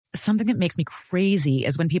Something that makes me crazy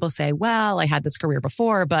is when people say, well, I had this career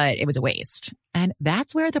before, but it was a waste. And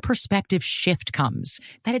that's where the perspective shift comes,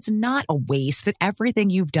 that it's not a waste, that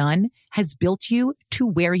everything you've done has built you to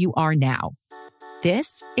where you are now.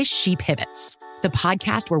 This is She Pivots, the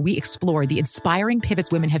podcast where we explore the inspiring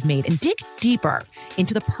pivots women have made and dig deeper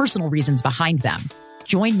into the personal reasons behind them.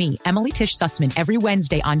 Join me, Emily Tish Sussman, every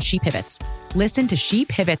Wednesday on She Pivots. Listen to She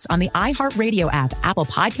Pivots on the iHeartRadio app, Apple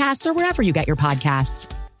Podcasts, or wherever you get your podcasts.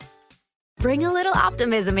 Bring a little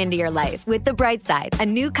optimism into your life with The Bright Side, a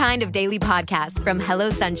new kind of daily podcast from Hello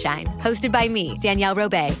Sunshine, hosted by me, Danielle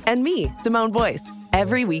Robay. And me, Simone Boyce.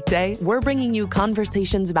 Every weekday, we're bringing you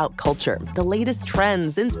conversations about culture, the latest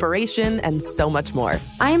trends, inspiration, and so much more.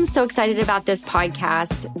 I am so excited about this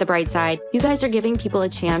podcast, The Bright Side. You guys are giving people a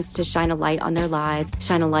chance to shine a light on their lives,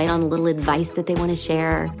 shine a light on a little advice that they want to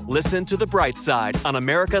share. Listen to The Bright Side on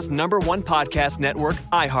America's #1 podcast network,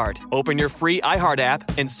 iHeart. Open your free iHeart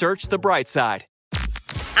app and search The Bright Side.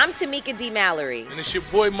 I'm Tamika D. Mallory. And it's your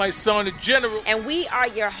boy, my son, the General. And we are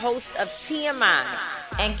your hosts of TMI.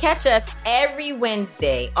 And catch us every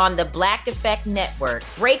Wednesday on the Black Effect Network,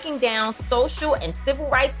 breaking down social and civil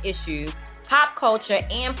rights issues, pop culture,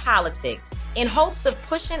 and politics in hopes of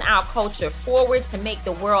pushing our culture forward to make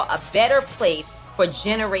the world a better place for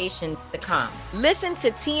generations to come. Listen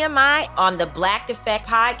to TMI on the Black Effect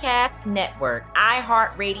Podcast Network,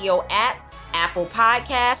 iHeartRadio app, Apple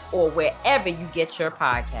Podcasts, or wherever you get your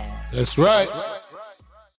podcasts. That's right.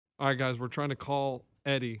 All right, guys, we're trying to call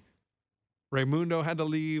Eddie. Raymundo had to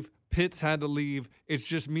leave. Pitts had to leave. It's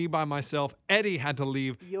just me by myself. Eddie had to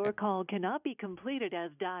leave. Your call cannot be completed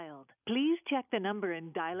as dialed. Please check the number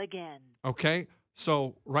and dial again. Okay,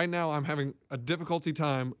 so right now I'm having a difficulty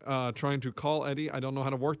time trying to call Eddie. I don't know how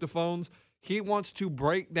to work the phones. He wants to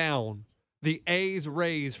break down the A's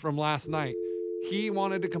Rays from last night. He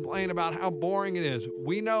wanted to complain about how boring it is.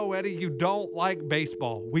 We know, Eddie, you don't like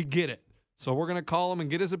baseball. We get it. So we're going to call him and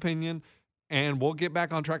get his opinion, and we'll get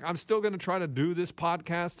back on track. I'm still going to try to do this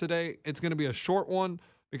podcast today. It's going to be a short one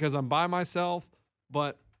because I'm by myself,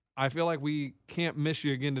 but I feel like we can't miss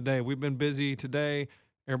you again today. We've been busy today.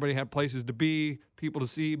 Everybody had places to be, people to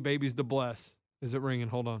see, babies to bless. Is it ringing?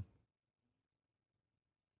 Hold on.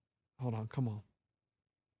 Hold on. Come on.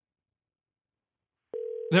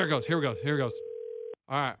 There it goes. Here it goes.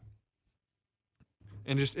 All right.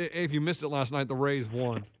 And just if you missed it last night, the Rays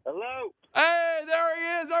won. Hello. Hey, there he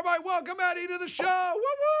is. Everybody, welcome Eddie to the show.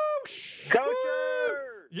 Woo-woo.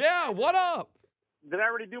 Coacher. Yeah, what up? Did I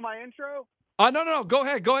already do my intro? No. Go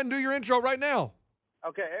ahead and do your intro right now.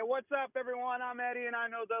 Okay. Hey, what's up, everyone? I'm Eddie, and I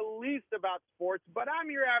know the least about sports, but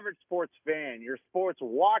I'm your average sports fan, your sports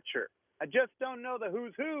watcher. I just don't know the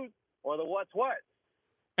who's or the what's what.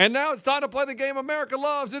 And now it's time to play the game America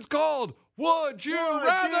loves. It's called Would You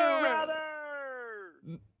Rather?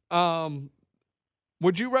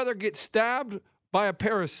 Would you rather get stabbed by a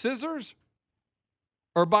pair of scissors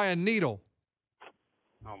or by a needle?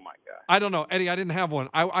 Oh, my God. I don't know. Eddie, I didn't have one.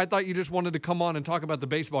 I thought you just wanted to come on and talk about the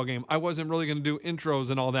baseball game. I wasn't really going to do intros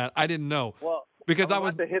and all that. I didn't know. Well, because I'm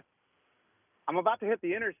about to hit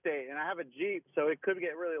the interstate, and I have a Jeep, so it could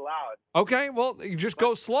get really loud. Okay, well, you just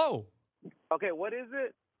go slow. Okay, what is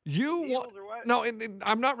it? No, and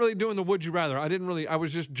I'm not really doing the would you rather. I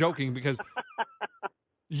was just joking because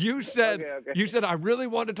you said I really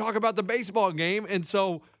wanted to talk about the baseball game, and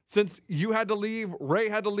so since you had to leave, Ray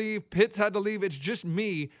had to leave, Pitts had to leave, it's just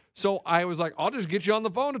me. So I was like, I'll just get you on the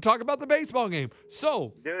phone to talk about the baseball game.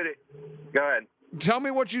 So, dude, go ahead. Tell me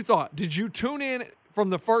what you thought. Did you tune in from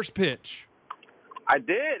the first pitch? I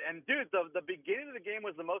did, and dude, the beginning of the game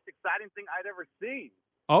was the most exciting thing I'd ever seen.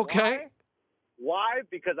 Okay. Why?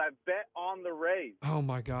 Because I bet on the Rays. Oh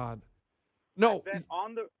my God! No,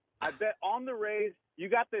 I bet on the Rays. You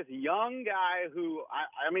got this young guy who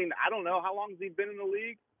I mean I don't know how long has he been in the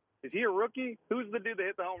league. Is he a rookie? Who's the dude that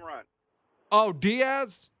hit the home run? Oh,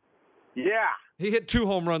 Diaz. Yeah, he hit 2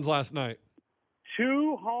 home runs last night.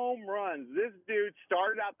 2 home runs. This dude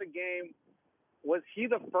started out the game. Was he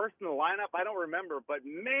the first in the lineup? I don't remember, but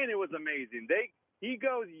man, it was amazing. He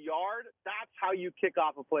goes yard. That's how you kick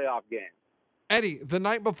off a playoff game. Eddie, the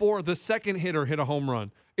night before, the second hitter hit a home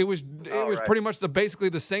run. It was pretty much basically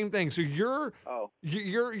the same thing. So your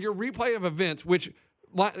replay of events, which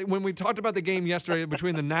when we talked about the game yesterday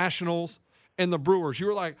between the Nationals and the Brewers, you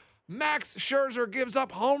were like, Max Scherzer gives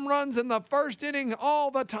up home runs in the first inning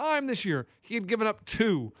all the time this year. He had given up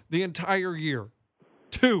 2 the entire year.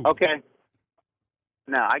 2. Okay.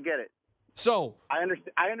 No, I get it. So I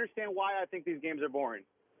understand why I think these games are boring.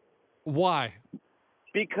 Why?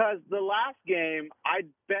 Because the last game I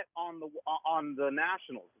bet on the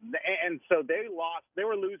Nationals, and so they lost. They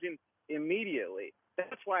were losing immediately.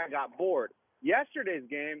 That's why I got bored. Yesterday's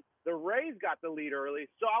game, the Rays got the lead early,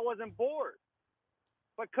 so I wasn't bored.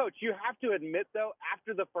 But, Coach, you have to admit, though,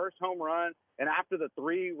 after the first home run and after the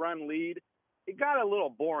 3-run lead, it got a little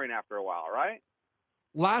boring after a while, right?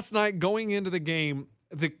 Last night, going into the game,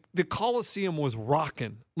 the Coliseum was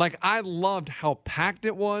rocking. Like, I loved how packed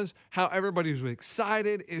it was, how everybody was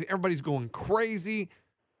excited, everybody's going crazy.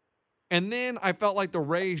 And then I felt like the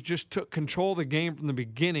Rays just took control of the game from the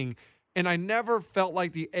beginning, and I never felt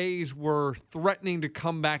like the A's were threatening to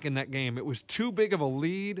come back in that game. It was too big of a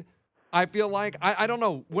lead. I feel like, I don't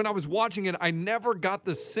know, when I was watching it, I never got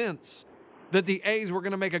the sense that the A's were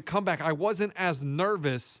going to make a comeback. I wasn't as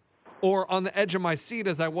nervous or on the edge of my seat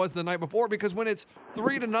as I was the night before, because when it's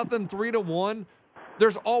 3-0, 3-1,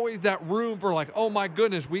 there's always that room for like, oh my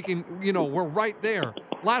goodness, we can, we're right there.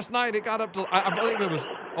 Last night it got up to, I believe it was,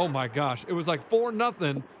 oh my gosh, it was like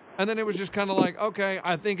 4-0, and then it was just kind of like, okay,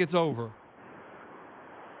 I think it's over.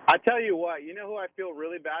 I tell you what, you know who I feel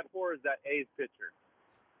really bad for is that A's pitcher.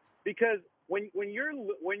 Because when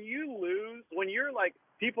you lose, when you're like,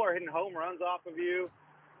 people are hitting home runs off of you,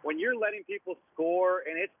 when you're letting people score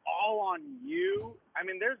and it's all on you, I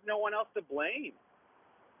mean, there's no one else to blame.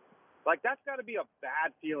 Like, that's got to be a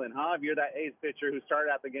bad feeling, huh, if you're that A's pitcher who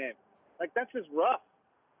started out the game. Like, that's just rough.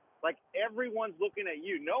 Like, everyone's looking at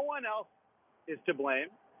you. No one else is to blame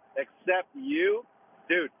except you.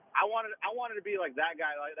 Dude, I wanted to be like that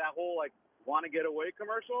guy, like that whole, like, want to get away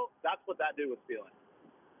commercial. That's what that dude was feeling.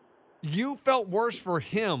 You felt worse for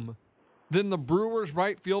him than the Brewers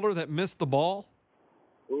right fielder that missed the ball?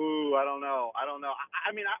 Ooh, I don't know.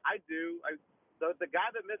 I mean, I do. The guy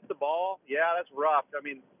that missed the ball, yeah, that's rough. I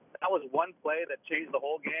mean, that was one play that changed the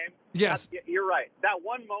whole game. Yes. You're right. That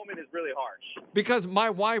one moment is really harsh. Because my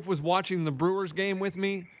wife was watching the Brewers game with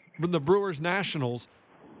me, with the Brewers Nationals,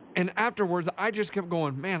 and afterwards I just kept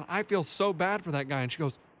going, man, I feel so bad for that guy. And she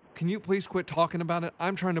goes, can you please quit talking about it?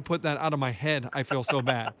 I'm trying to put that out of my head. I feel so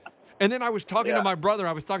bad. And then I was talking to my brother.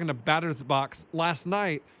 I was talking to Batter's Box last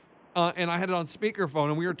night, and I had it on speakerphone,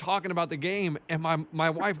 and we were talking about the game, and my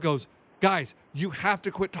wife goes, guys, you have to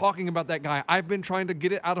quit talking about that guy. I've been trying to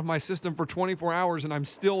get it out of my system for 24 hours, and I'm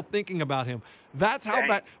still thinking about him. That's how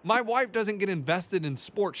bad. My wife doesn't get invested in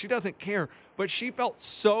sports. She doesn't care, but she felt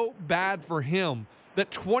so bad for him that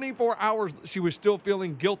 24 hours she was still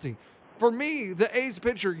feeling guilty. For me, the A's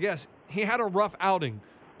pitcher, yes, he had a rough outing,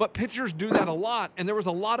 but pitchers do that a lot, and there was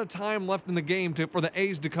a lot of time left in the game for the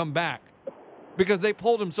A's to come back because they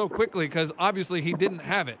pulled him so quickly because obviously he didn't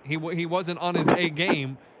have it. He wasn't on his A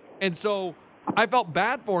game, and so I felt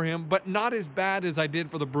bad for him, but not as bad as I did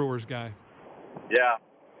for the Brewers guy. Yeah.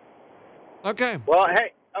 Okay. Well,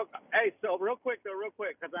 hey, so real quick,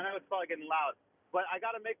 because I know it's probably getting loud, but I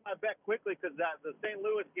got to make my bet quickly because the St.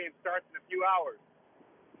 Louis game starts in a few hours.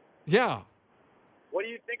 Yeah. What do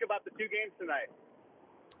you think about the two games tonight?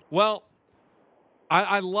 Well,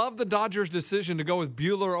 I love the Dodgers' decision to go with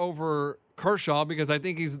Buehler over Kershaw because I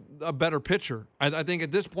think he's a better pitcher. I think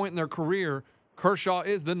at this point in their career, Kershaw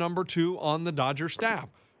is the number 2 on the Dodgers staff.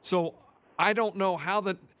 So I don't know how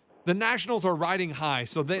the Nationals are riding high,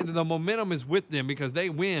 so the momentum is with them because they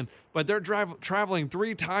win, but they're traveling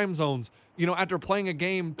 3 time zones, after playing a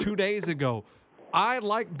game 2 days ago. I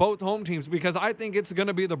like both home teams because I think it's going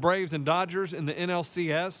to be the Braves and Dodgers in the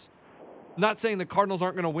NLCS. Not saying the Cardinals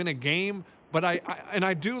aren't going to win a game, but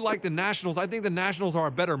I do like the Nationals. I think the Nationals are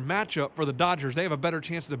a better matchup for the Dodgers. They have a better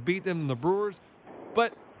chance to beat them than the Brewers.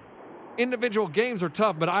 But individual games are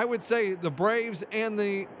tough, but I would say the Braves and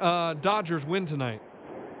the Dodgers win tonight.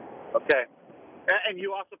 Okay. And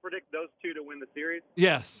you also predict those two to win the series?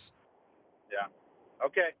 Yes. Yeah.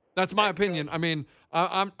 Okay. That's my opinion. I mean,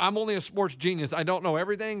 I'm only a sports genius. I don't know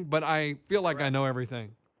everything, but I feel like I know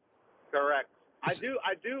everything. Correct.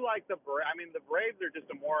 I do like the Braves. I mean, the Braves are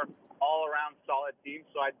just a more all-around solid team,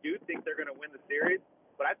 so I do think they're going to win the series.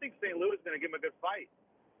 But I think St. Louis is going to give them a good fight.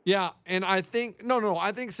 Yeah, and I think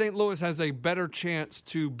I think St. Louis has a better chance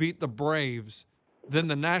to beat the Braves than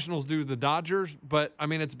the Nationals do the Dodgers. But I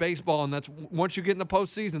mean, it's baseball, and that's once you get in the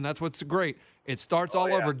postseason, that's what's great. It starts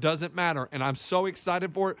all over, doesn't matter, and I'm so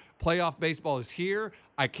excited for it. Playoff baseball is here.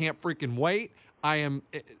 I can't freaking wait. I am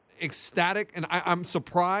ecstatic, and I'm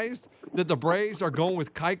surprised that the Braves are going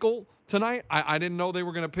with Keuchel tonight. I didn't know they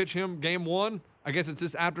were going to pitch him game 1. I guess it's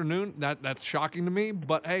this afternoon. That's shocking to me,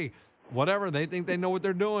 but hey, whatever. They think they know what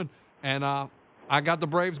they're doing, and I got the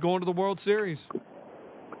Braves going to the World Series.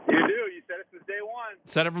 You do. You said it since day one.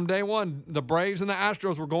 Said it from day one. The Braves and the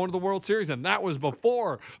Astros were going to the World Series, and that was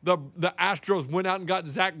before the Astros went out and got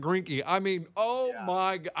Zach Greinke. I mean,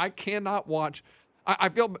 my God, I cannot watch. I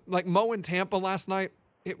feel like Mo in Tampa last night,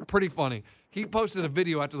 pretty funny. He posted a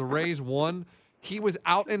video after the Rays won, He was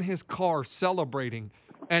out in his car celebrating,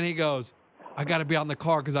 and he goes, I got to be out in the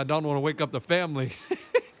car because I don't want to wake up the family.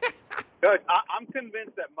 Coach, I'm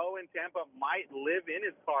convinced that Mo in Tampa might live in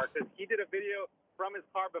his car because he did a video from his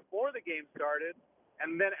car before the game started,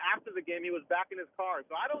 and then after the game he was back in his car.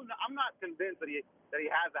 So I'm not convinced that he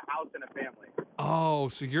has a house and a family. Oh,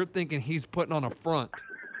 so you're thinking he's putting on a front?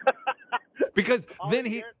 Because then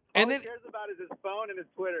he cares about is his phone and his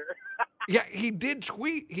Twitter. Yeah, he did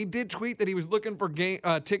tweet. He did tweet that he was looking for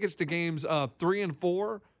tickets to games 3 and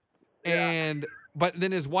 4, but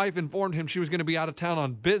then his wife informed him she was going to be out of town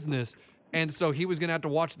on business, and so he was going to have to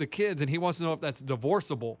watch the kids, and he wants to know if that's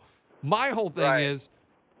divorceable. My whole thing is,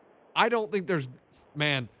 I don't think the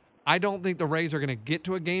Rays are going to get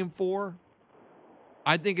to a game 4.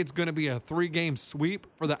 I think it's going to be a 3-game sweep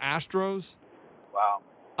for the Astros.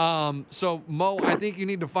 Wow. So, Mo, I think you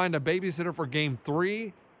need to find a babysitter for game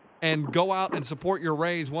 3 and go out and support your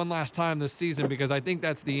Rays one last time this season because I think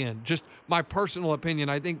that's the end. Just my personal opinion,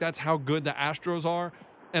 I think that's how good the Astros are.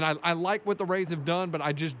 And I like what the Rays have done, but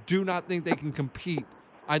I just do not think they can compete.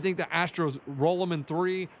 I think the Astros roll them in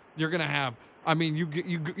 3. You're going to have, I mean,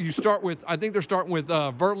 you start with, I think they're starting with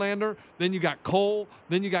Verlander, then you got Cole,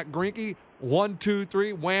 then you got Greinke. 1, 2,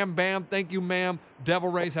 3, wham, bam, thank you, ma'am. Devil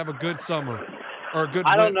Rays have a good summer. Or a good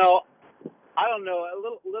I don't know.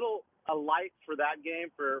 A light for that game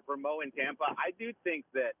for Mo in Tampa. I do think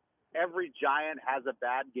that every Giant has a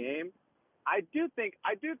bad game. I do think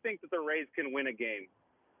that the Rays can win a game.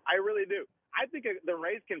 I really do. I think the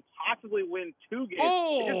Rays can possibly win 2 games.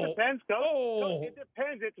 It just depends, Coach. Coach. It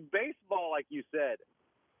depends. It's baseball, like you said.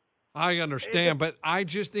 I understand, but I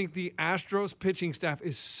just think the Astros pitching staff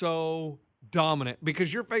is so dominant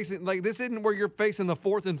because you're facing, like, this isn't where you're facing the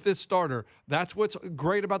 4th and 5th starter. That's what's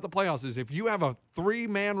great about the playoffs is if you have a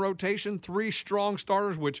 3-man rotation, 3 strong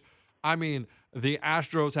starters, which, I mean, the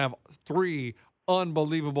Astros have 3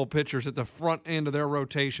 unbelievable pitchers at the front end of their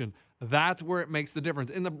rotation. That's where it makes the difference.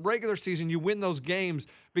 In the regular season, you win those games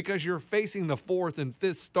because you're facing the 4th and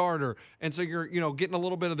 5th starter, and so you're, getting a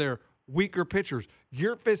little bit of their weaker pitchers.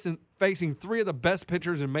 You're facing 3 of the best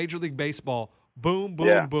pitchers in Major League Baseball. Boom,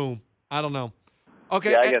 boom, boom. I don't know.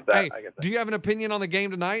 Okay, I get that. Hey, do you have an opinion on the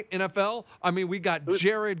game tonight, NFL? I mean, we got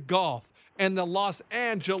Jared Goff and the Los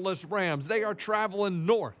Angeles Rams. They are traveling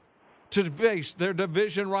north to face their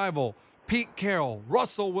division rival, Pete Carroll,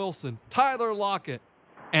 Russell Wilson, Tyler Lockett,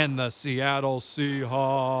 and the Seattle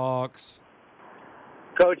Seahawks.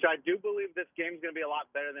 Coach, I do believe this game's going to be a lot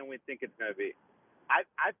better than we think it's going to be.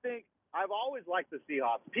 I think I've always liked the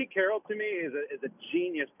Seahawks. Pete Carroll to me is a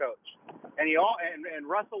genius coach, and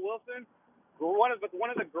Russell Wilson, one of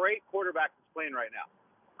the great quarterbacks that's playing right now.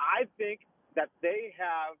 I think that they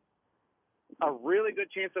have a really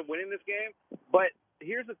good chance of winning this game. But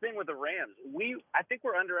here's the thing with the Rams: I think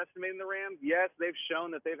we're underestimating the Rams. Yes, they've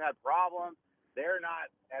shown that they've had problems. They're not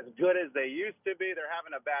as good as they used to be. They're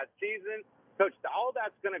having a bad season. Coach, all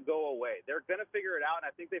that's going to go away. They're going to figure it out, and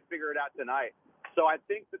I think they figure it out tonight. So I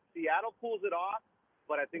think that Seattle pulls it off,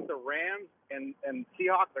 but I think the Rams and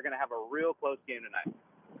Seahawks are going to have a real close game tonight.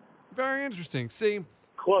 Very interesting. See,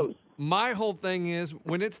 close. My whole thing is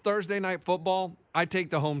when it's Thursday night football, I take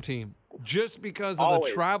the home team. Just because of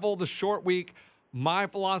the travel, the short week, my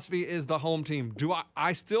philosophy is the home team.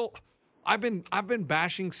 I've been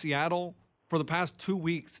bashing Seattle for the past 2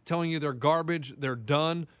 weeks, telling you they're garbage, they're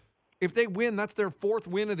done. If they win, that's their 4th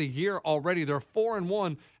win of the year already. They're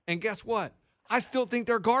 4-1, and guess what? I still think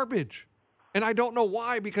they're garbage. And I don't know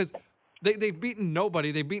why, because they've beaten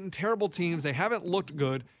nobody. They've beaten terrible teams. They haven't looked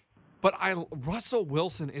good. But Russell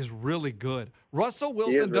Wilson is really good. Russell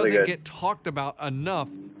Wilson doesn't get talked about enough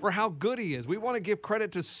for how good he is. We want to give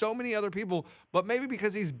credit to so many other people, but maybe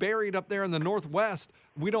because he's buried up there in the Northwest,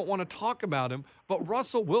 we don't want to talk about him. But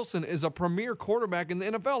Russell Wilson is a premier quarterback in the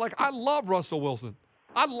NFL. Like, I love Russell Wilson.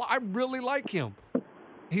 I really like him.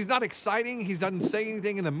 He's not exciting. He doesn't say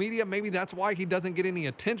anything in the media. Maybe that's why he doesn't get any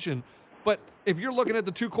attention. But if you're looking at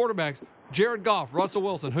the 2 quarterbacks, Jared Goff, Russell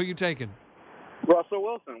Wilson, who you taking? Russell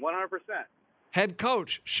Wilson, 100%. Head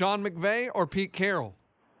coach, Sean McVay or Pete Carroll?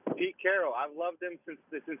 Pete Carroll. I've loved him since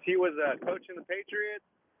he was a coach in the Patriots,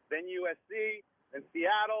 then USC, then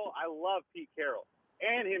Seattle. I love Pete Carroll.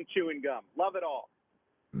 And him chewing gum. Love it all.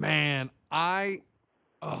 Man,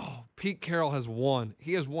 Pete Carroll has won.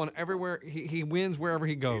 He has won everywhere. He wins wherever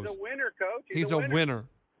he goes. He's a winner, Coach. He's a winner.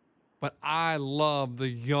 But I love the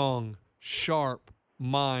young, sharp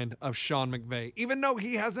mind of Sean McVay. Even though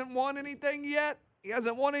he hasn't won anything yet. He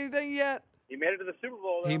made it to the Super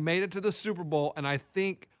Bowl, though. He made it to the Super Bowl, and I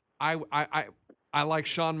think I like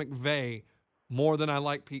Sean McVay more than I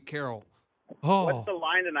like Pete Carroll. What's the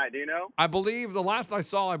line tonight? Do you know? I believe the last I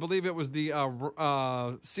saw, it was the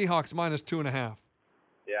Seahawks minus 2.5.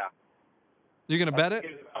 Yeah. You gonna bet it?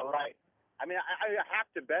 All right. I mean, I have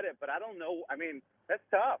to bet it, but I don't know. I mean, that's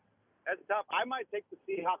tough. I might take the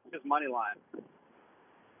Seahawks just money line.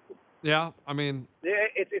 Yeah, I mean. Yeah,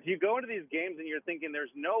 if you go into these games and you're thinking there's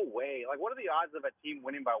no way, like, what are the odds of a team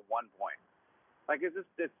winning by 1 point? Like, it's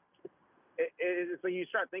so you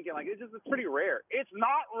start thinking, like, it's pretty rare. It's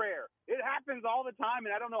not rare. It happens all the time,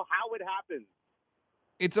 and I don't know how it happens.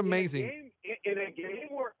 It's amazing. In a game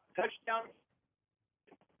where touchdown,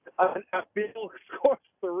 a field scores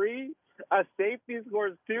 3, a safety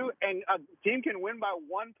scores 2, and a team can win by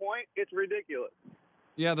 1 point, it's ridiculous.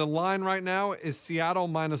 Yeah, the line right now is Seattle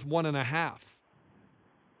minus 1.5.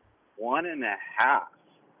 1.5.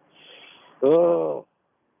 Oh,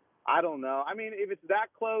 I don't know. I mean, if it's that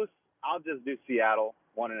close, I'll just do Seattle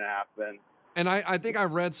 1.5 then. And I think I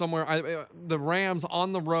read somewhere the Rams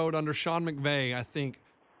on the road under Sean McVay, I think,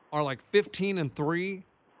 are like 15-3.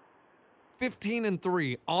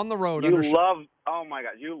 15-3 on the road. Oh my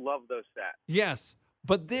God, you love those stats. Yes,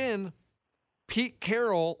 but then Pete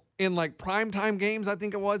Carroll in like primetime games, I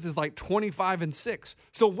think it was, is like 25-6.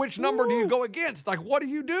 So which number do you go against? Like, what do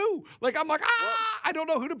you do? Like, I'm like, I don't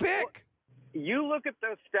know who to pick. You look at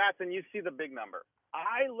those stats and you see the big number.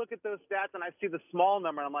 I look at those stats and I see the small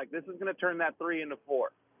number, and I'm like, this is going to turn that 3 into 4.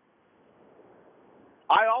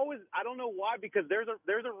 I don't know why, because there's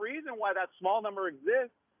a reason why that small number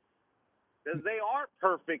exists. Because they aren't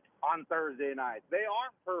perfect on Thursday nights. They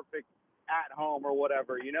aren't perfect at home or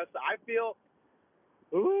whatever, you know? So I feel,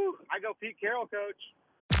 I go Pete Carroll, coach.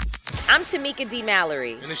 I'm Tamika D.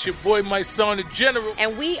 Mallory. And it's your boy, my son, the General.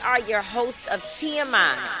 And we are your hosts of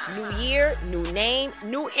TMI. New year, new name,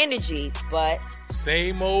 new energy, but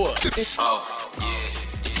same old us.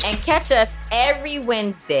 And catch us every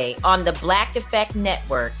Wednesday on the Black Effect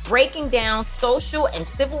Network, breaking down social and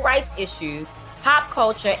civil rights issues, pop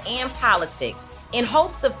culture, and politics in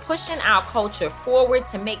hopes of pushing our culture forward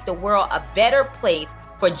to make the world a better place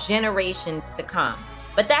for generations to come.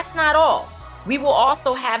 But that's not all. We will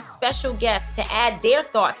also have special guests to add their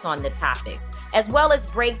thoughts on the topics, as well as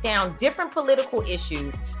break down different political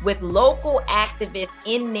issues with local activists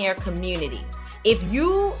in their community. If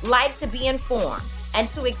you like to be informed and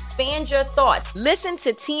to expand your thoughts, listen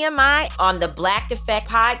to TMI on the Black Effect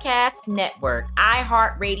Podcast Network,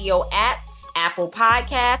 iHeartRadio app, Apple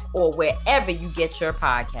Podcasts, or wherever you get your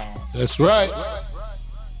podcasts. That's right.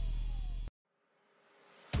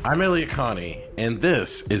 I'm Elliot Connie, and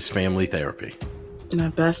this is Family Therapy. My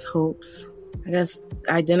best hopes, I guess,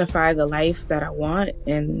 identify the life that I want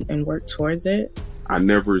and work towards it. I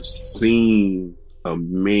never seen a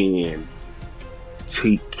man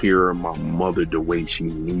take care of my mother the way she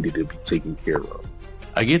needed to be taken care of.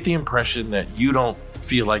 I get the impression that you don't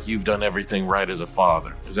feel like you've done everything right as a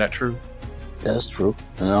father. Is that true? That's true,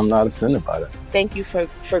 and I'm not offended by that. Thank you for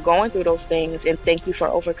going through those things, and thank you for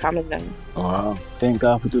overcoming them. Wow. Thank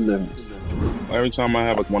God for deliverance. Every time I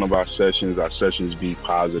have one of our sessions be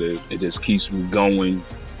positive. It just keeps me going.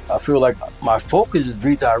 I feel like my focus is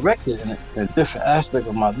redirected in a different aspect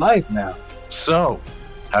of my life now. So,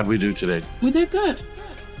 how'd we do today? We did good.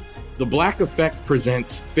 The Black Effect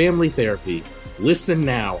presents Family Therapy. Listen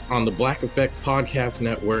now on the Black Effect Podcast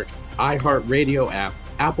Network, iHeartRadio app,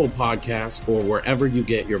 Apple Podcasts, or wherever you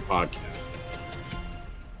get your podcasts.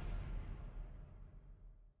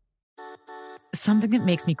 Something that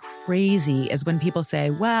makes me crazy is when people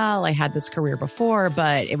say, well, I had this career before,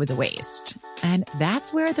 but it was a waste. And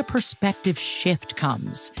that's where the perspective shift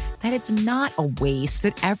comes, that it's not a waste,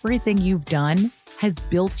 that everything you've done has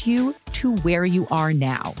built you to where you are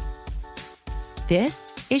now.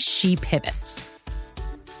 This is She Pivots,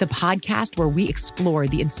 the podcast where we explore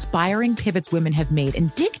the inspiring pivots women have made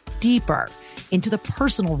and dig deeper into the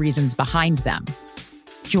personal reasons behind them.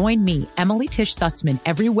 Join me, Emily Tish Sussman,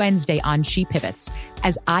 every Wednesday on She Pivots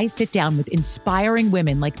as I sit down with inspiring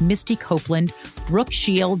women like Misty Copeland, Brooke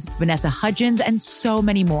Shields, Vanessa Hudgens, and so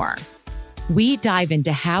many more. We dive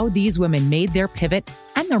into how these women made their pivot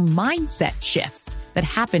and their mindset shifts that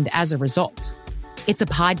happened as a result. It's a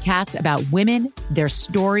podcast about women, their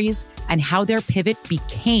stories, and how their pivot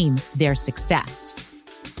became their success.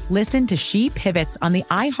 Listen to She Pivots on the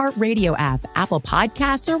iHeartRadio app, Apple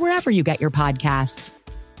Podcasts, or wherever you get your podcasts.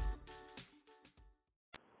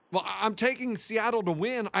 Well, I'm taking Seattle to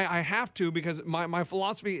win. I have to, because my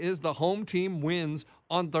philosophy is the home team wins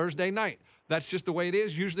on Thursday night. That's just the way it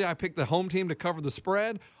is. Usually I pick the home team to cover the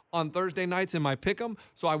spread on Thursday nights in my pick'em.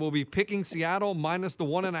 So I will be picking Seattle minus the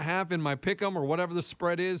 1.5 in my pick'em or whatever the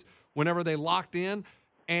spread is whenever they locked in.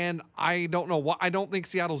 And I don't know why. I don't think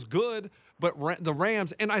Seattle's good, But the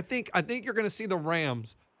Rams, and I think you're going to see the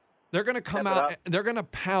Rams. They're going to come out. They're going to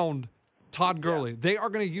pound Todd Gurley. They are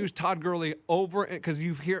going to use Todd Gurley over, because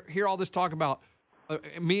you hear all this talk about,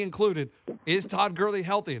 me included, is Todd Gurley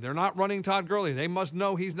healthy? They're not running Todd Gurley. They must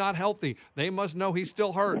know he's not healthy. They must know he's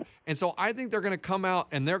still hurt. And so I think they're going to come out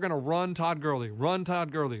and they're going to run Todd Gurley, run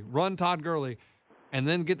Todd Gurley, run Todd Gurley, and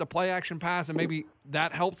then get the play action pass, and maybe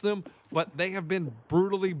that helps them. But they have been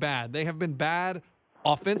brutally bad. They have been bad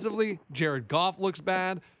offensively. Jared Goff looks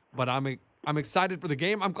bad, but I'm excited for the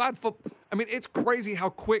game. I'm glad it's crazy how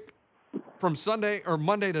quick from Sunday or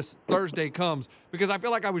Monday to Thursday comes, because I feel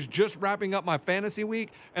like I was just wrapping up my fantasy week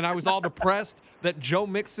and I was all depressed that Joe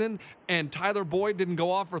Mixon and Tyler Boyd didn't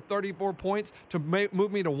go off for 34 points to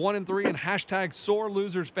move me to 1-3 and hashtag sore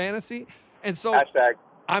losers fantasy. And so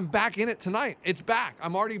I'm back in it tonight. It's back.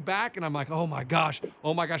 I'm already back, and I'm like, oh my gosh,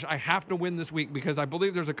 I have to win this week, because I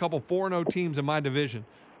believe there's a couple 4-0 teams in my division.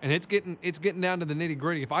 And it's getting down to the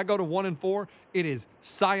nitty-gritty. If I go to 1-4, it is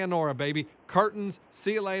sayonara, baby. Curtains,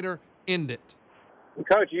 see you later, end it.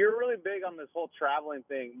 Coach, you're really big on this whole traveling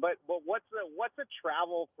thing, but what's a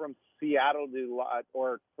travel from Seattle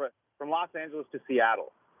to from Los Angeles to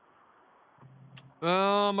Seattle?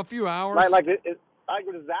 A few hours. Like,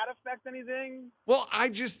 does that affect anything? Well, I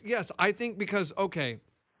think because, okay,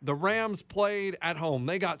 the Rams played at home.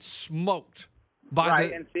 They got smoked by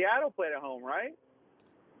and Seattle played at home, right?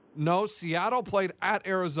 No, Seattle played at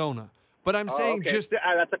Arizona. But I'm saying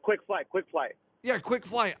that's a quick flight. Yeah, quick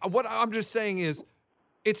flight. What I'm just saying is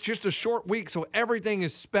it's just a short week, so everything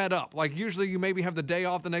is sped up. Like, usually you maybe have the day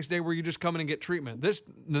off the next day where you just come in and get treatment.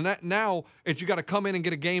 Now it's you got to come in and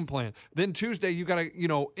get a game plan. Then Tuesday you got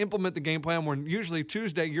to, implement the game plan, when usually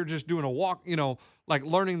Tuesday you're just doing a walk, like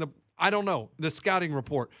learning the scouting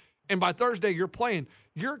report. And by Thursday you're playing.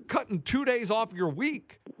 You're cutting 2 days off your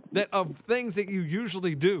week of things that you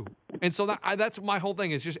usually do. And so that's my whole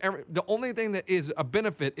thing. Is just the only thing that is a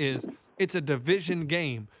benefit is it's a division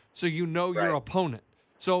game, so your opponent.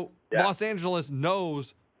 So Los Angeles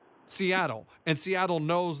knows Seattle, and Seattle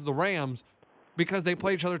knows the Rams because they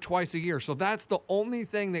play each other twice a year. So that's the only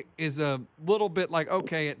thing that is a little bit like,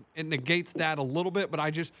 okay, it negates that a little bit, but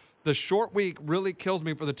the short week really kills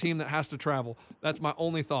me for the team that has to travel. That's my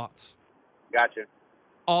only thoughts. Gotcha.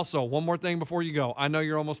 Also, one more thing before you go. I know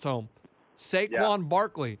you're almost home. Saquon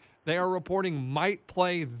Barkley, they are reporting, might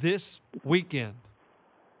play this weekend.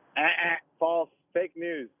 False. Fake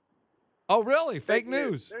news. Oh, really? Fake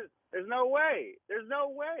news. There's no way. There's no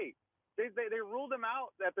way. They ruled him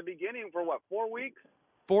out at the beginning for 4 weeks?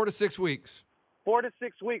 4 to 6 weeks. 4 to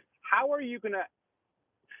 6 weeks. How are you going to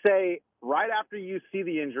say right after you see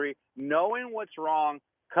the injury, knowing what's wrong,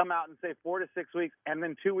 come out and say 4 to 6 weeks, and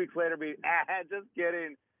then 2 weeks later be, just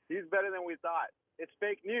kidding. He's better than we thought. It's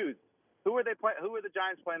fake news. Who are they playing? Who are the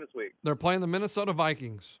Giants playing this week? They're playing the Minnesota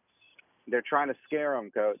Vikings. They're trying to scare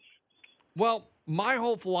them, Coach. Well, my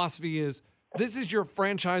whole philosophy is this is your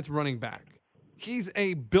franchise running back. He's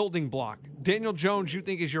a building block. Daniel Jones, you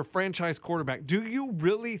think, is your franchise quarterback. Do you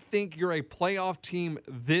really think you're a playoff team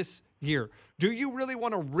this year? Do you really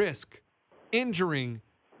want to risk injuring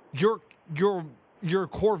your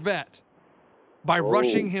Corvette by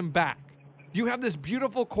rushing him back? You have this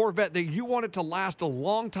beautiful Corvette that you want it to last a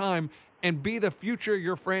long time and be the future of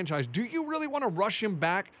your franchise. Do you really want to rush him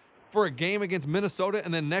back for a game against Minnesota,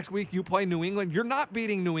 and then next week you play New England? You're not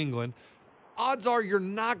beating New England. Odds are you're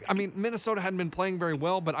not. I mean, Minnesota hadn't been playing very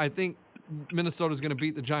well, but I think Minnesota's going to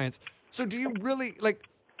beat the Giants. So do you really,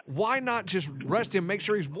 why not just rest him, make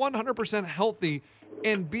sure he's 100% healthy,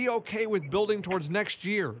 and be okay with building towards next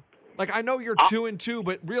year? I know you're 2-2,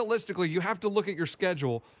 but realistically, you have to look at your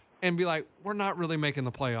schedule and be like, we're not really making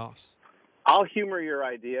the playoffs. I'll humor your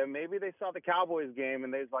idea. Maybe they saw the Cowboys game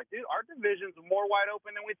and they was like, dude, our division's more wide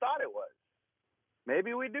open than we thought it was.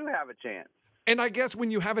 Maybe we do have a chance. And I guess when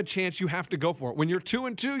you have a chance, you have to go for it. When you're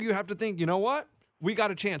 2-2, you have to think, you know what? We got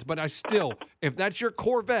a chance. But if that's your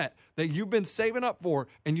Corvette that you've been saving up for,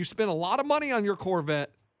 and you spend a lot of money on your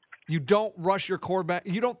Corvette, you don't rush your Corvette.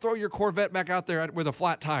 You don't throw your Corvette back out there with a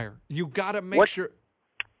flat tire. You got to make sure.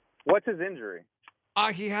 What's his injury?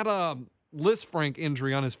 He had a Lisfranc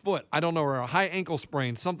injury on his foot. I don't know, or a high ankle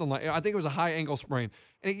sprain, something like. I think it was a high ankle sprain,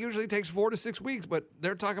 and it usually takes 4 to 6 weeks. But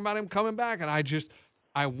they're talking about him coming back, and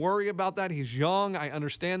I worry about that. He's young. I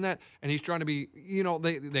understand that, and he's trying to be.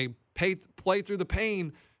 They play through the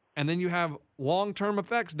pain, and then you have long-term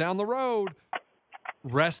effects down the road.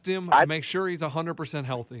 Rest him. Make sure he's 100%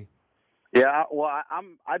 healthy. Yeah, well,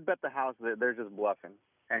 I'd bet the house that they're just bluffing,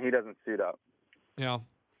 and he doesn't suit up. Yeah.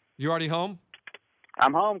 You already home?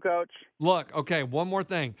 I'm home, Coach. Look, okay, one more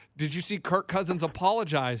thing. Did you see Kirk Cousins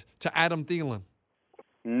apologize to Adam Thielen?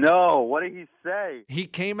 No, what did he say? He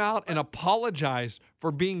came out and apologized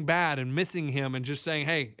for being bad and missing him and just saying,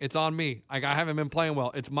 hey, it's on me. Like, I haven't been playing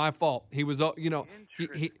well. It's my fault. He was,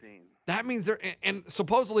 that means and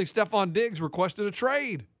supposedly Stephon Diggs requested a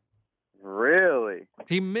trade. Really?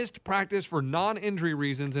 He missed practice for non-injury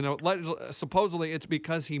reasons, and supposedly it's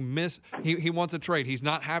because he wants a trade. He's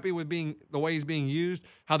not happy with the way he's being used,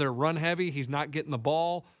 how they're run heavy. He's not getting the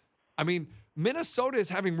ball. I mean, Minnesota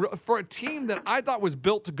is for a team that I thought was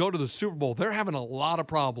built to go to the Super Bowl, they're having a lot of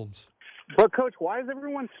problems. But, Coach, why is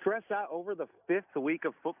everyone stressed out over the 5th week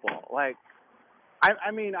of football? Like,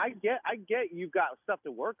 I mean, I get you've got stuff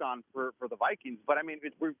to work on for the Vikings, but, I mean,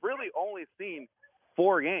 we've really only seen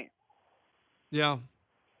 4 games. Yeah.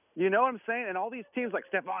 You know what I'm saying? And all these teams like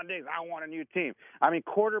Stephon Diggs, I want a new team. I mean,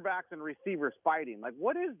 quarterbacks and receivers fighting. Like,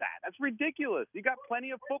 what is that? That's ridiculous. You got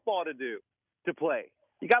plenty of football to play.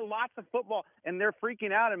 You got lots of football, and they're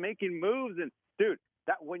freaking out and making moves. And, dude,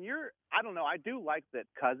 I don't know, I do like that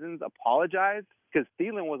Cousins apologized because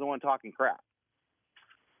Thielen was the one talking crap.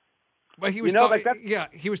 But he was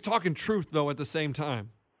he was talking truth, though, at the same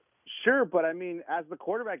time. Sure, but, I mean, as the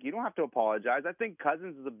quarterback, you don't have to apologize. I think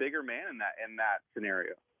Cousins is a bigger man in that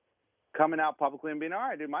scenario. Coming out publicly and being, all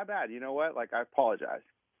right, dude, my bad. You know what? Like, I apologize.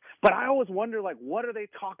 But I always wonder, like, what are they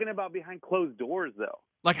talking about behind closed doors, though?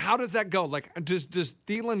 Like, how does that go? Like, does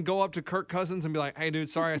Thielen go up to Kirk Cousins and be like, hey, dude,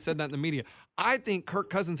 sorry I said that in the media? I think Kirk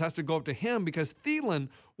Cousins has to go up to him because Thielen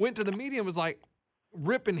went to the media and was like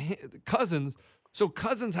ripping Cousins. So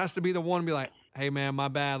Cousins has to be the one to be like, hey, man, my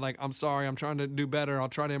bad. Like, I'm sorry. I'm trying to do better. I'll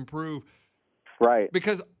try to improve. Right.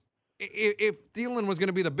 Because if Thielen was going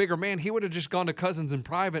to be the bigger man, he would have just gone to Cousins in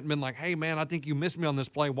private and been like, hey, man, I think you missed me on this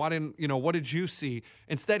play. Why didn't, what did you see?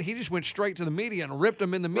 Instead, he just went straight to the media and ripped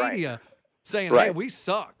him in the media. Saying, hey, we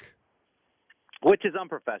suck. Which is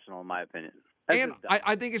unprofessional, in my opinion. And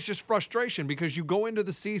I think it's just frustration because you go into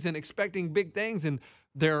the season expecting big things, and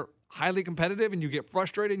they're highly competitive, and you get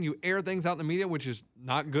frustrated, and you air things out in the media, which is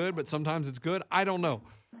not good, but sometimes it's good. I don't know.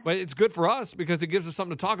 But it's good for us because it gives us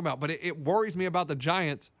something to talk about. But it worries me about the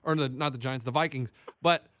Giants, or not the Giants, the Vikings.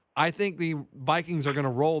 But I think the Vikings are going to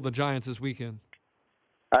roll the Giants this weekend.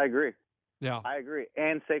 I agree. Yeah. I agree.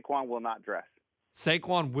 And Saquon will not dress.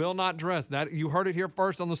 Saquon will not dress. That you heard it here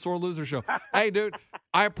first on the Sore Loser Show. Hey, dude,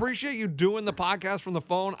 I appreciate you doing the podcast from the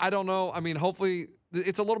phone. I don't know. I mean, hopefully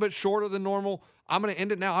it's a little bit shorter than normal. I'm going to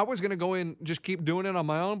end it now. I was going to go in just keep doing it on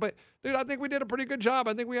my own, but dude, I think we did a pretty good job.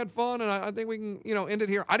 I think we had fun, and I think we can, end it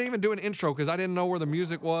here. I didn't even do an intro because I didn't know where the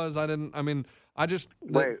music was. Wait, how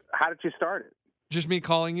did you start it? Just me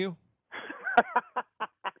calling you.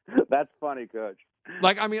 That's funny, Coach.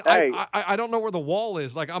 Like, I mean, hey. I don't know where the wall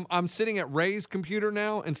is. Like, I'm sitting at Ray's computer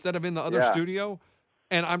now instead of in the other studio,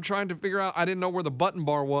 and I'm trying to figure out. I didn't know where the button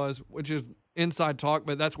bar was, which is Inside Talk,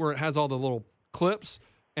 but that's where it has all the little clips,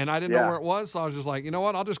 and I didn't know where it was, so I was just like, you know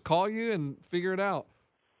what? I'll just call you and figure it out.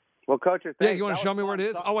 Well, Coach, you want to show me where it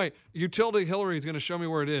is? Oh wait, Utility Hillary is going to show me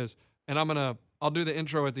where it is, and I'll do the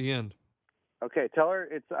intro at the end. Okay, tell her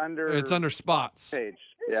it's under spots. Page.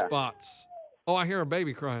 Yeah. Spots. Oh, I hear a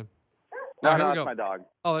baby crying. No, that's my dog.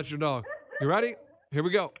 Oh, that's your dog. You ready? Here we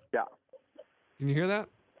go. Yeah. Can you hear that?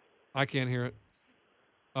 I can't hear it.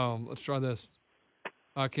 Let's try this.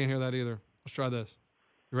 I can't hear that either. Let's try this.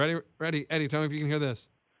 You ready? Ready? Eddie, tell me if you can hear this.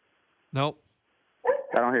 Nope.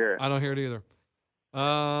 I don't hear it. I don't hear it either.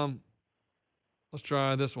 Let's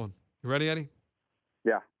try this one. You ready, Eddie?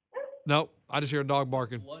 Yeah. Nope. I just hear a dog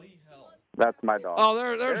barking. Bloody hell. That's my dog. Oh,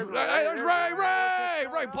 there's Ray.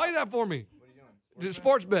 Ray, play that for me. What are you doing?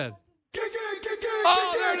 Sports bed.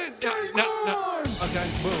 Oh, there it is. No. Okay,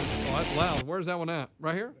 boom. Oh, that's loud. Where's that one at?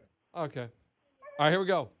 Right here? Okay. All right, here we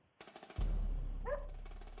go.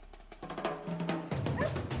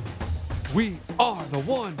 We are the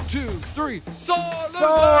 1, 2, 3 Sore Losers!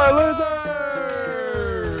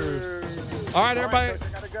 All right, everybody.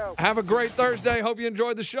 Have a great Thursday. Hope you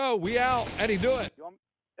enjoyed the show. We out. Eddie, do it.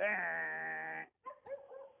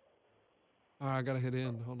 All right, I got to hit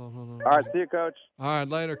end. Hold on. All right, see you, Coach. All right,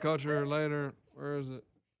 later, Coach. Later. Where is it?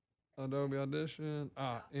 Adobe Audition.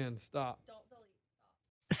 End. Stop.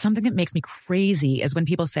 Something that makes me crazy is when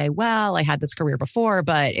people say, well, I had this career before,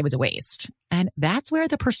 but it was a waste. And that's where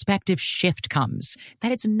the perspective shift comes,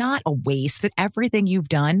 that it's not a waste, that everything you've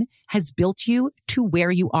done has built you to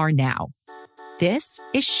where you are now. This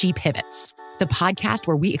is She Pivots, the podcast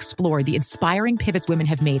where we explore the inspiring pivots women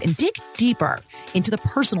have made and dig deeper into the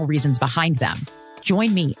personal reasons behind them.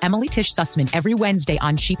 Join me, Emily Tish Sussman, every Wednesday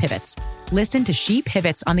on She Pivots. Listen to She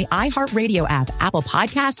Pivots on the iHeartRadio app, Apple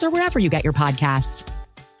Podcasts, or wherever you get your podcasts.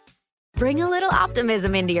 Bring a little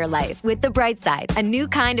optimism into your life with The Bright Side, a new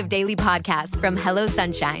kind of daily podcast from Hello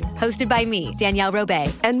Sunshine, hosted by me, Danielle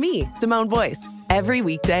Robay. And me, Simone Boyce. Every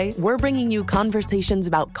weekday, we're bringing you conversations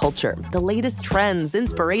about culture, the latest trends,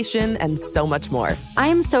 inspiration, and so much more. I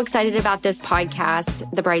am so excited about this podcast,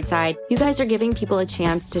 The Bright Side. You guys are giving people a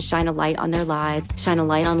chance to shine a light on their lives, shine a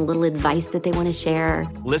light on a little advice that they want to share.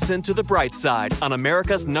 Listen to The Bright Side on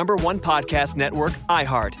America's #1 podcast network,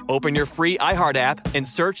 iHeart. Open your free iHeart app and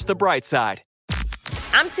search The Bright Side.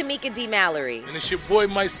 I'm Tamika D. Mallory. And it's your boy,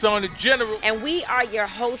 my son, the General. And we are your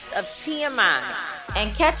hosts of TMI.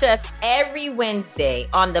 And catch us every Wednesday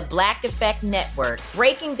on the Black Effect Network,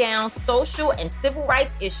 breaking down social and civil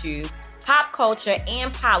rights issues, pop culture,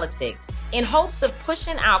 and politics in hopes of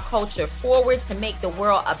pushing our culture forward to make the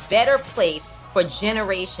world a better place for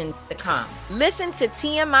generations to come. Listen to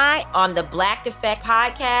TMI on the Black Effect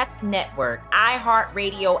Podcast Network,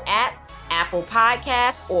 iHeartRadio app, Apple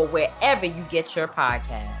Podcasts, or wherever you get your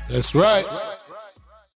podcasts. That's right.